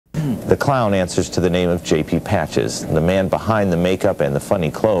The clown answers to the name of J.P. Patches. The man behind the makeup and the funny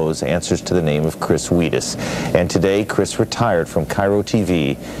clothes answers to the name of Chris Wedes. And today, Chris retired from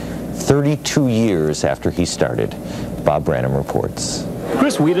KIRO-TV 32 years after he started. Bob Branham reports.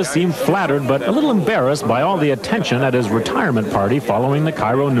 Chris Wedes seemed flattered but a little embarrassed by all the attention at his retirement party following the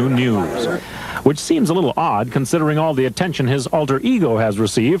KIRO Noon News, which seems a little odd considering all the attention his alter ego has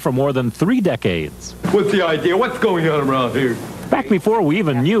received for more than 3 decades. What's the idea? What's going on around here? Back before we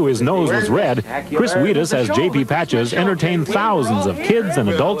even knew his nose was red, Chris Wedes as J.P. Patches entertained thousands of kids and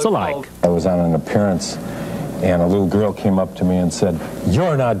adults alike. I was on an appearance and a little girl came up to me and said,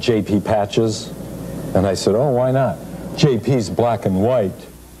 "You're not J.P. Patches." And I said, "Oh, why not? J.P.'s black and white."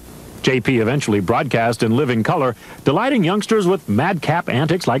 J.P. eventually broadcast in living color, delighting youngsters with madcap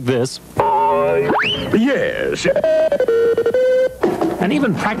antics like this. Yes. And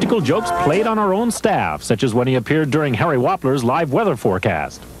even practical jokes played on our own staff, such as when he appeared during Harry Wapler's live weather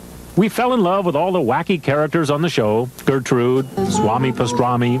forecast. We fell in love with all the wacky characters on the show: Gertrude, Swami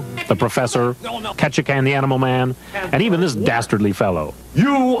Pastrami, the Professor, Ketchikan the Animal Man, and even this dastardly fellow.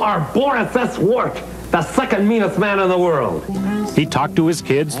 You are Boris S. Wart, the second meanest man in the world. He talked to his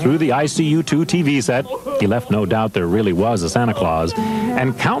kids through the ICU2 TV set. He left no doubt there really was a Santa Claus.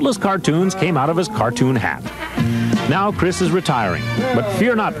 And countless cartoons came out of his cartoon hat. Now Chris is retiring, but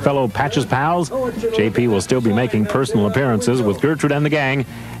fear not, fellow Patches pals. JP will still be making personal appearances with Gertrude and the gang,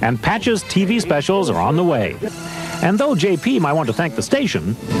 and Patches TV specials are on the way. And though JP might want to thank the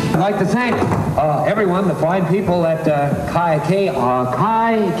station, I'd like to thank everyone, the fine people at KIRO.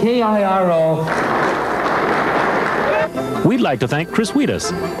 we'd like to thank Chris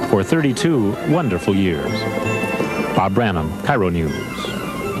Wedes for 32 wonderful years. Bob Branham, KIRO News.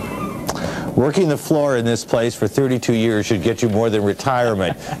 Working the floor in this place for 32 years should get you more than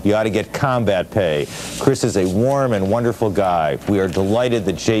retirement. You ought to get combat pay. Chris is a warm and wonderful guy. We are delighted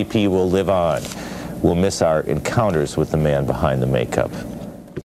that JP will live on. We'll miss our encounters with the man behind the makeup.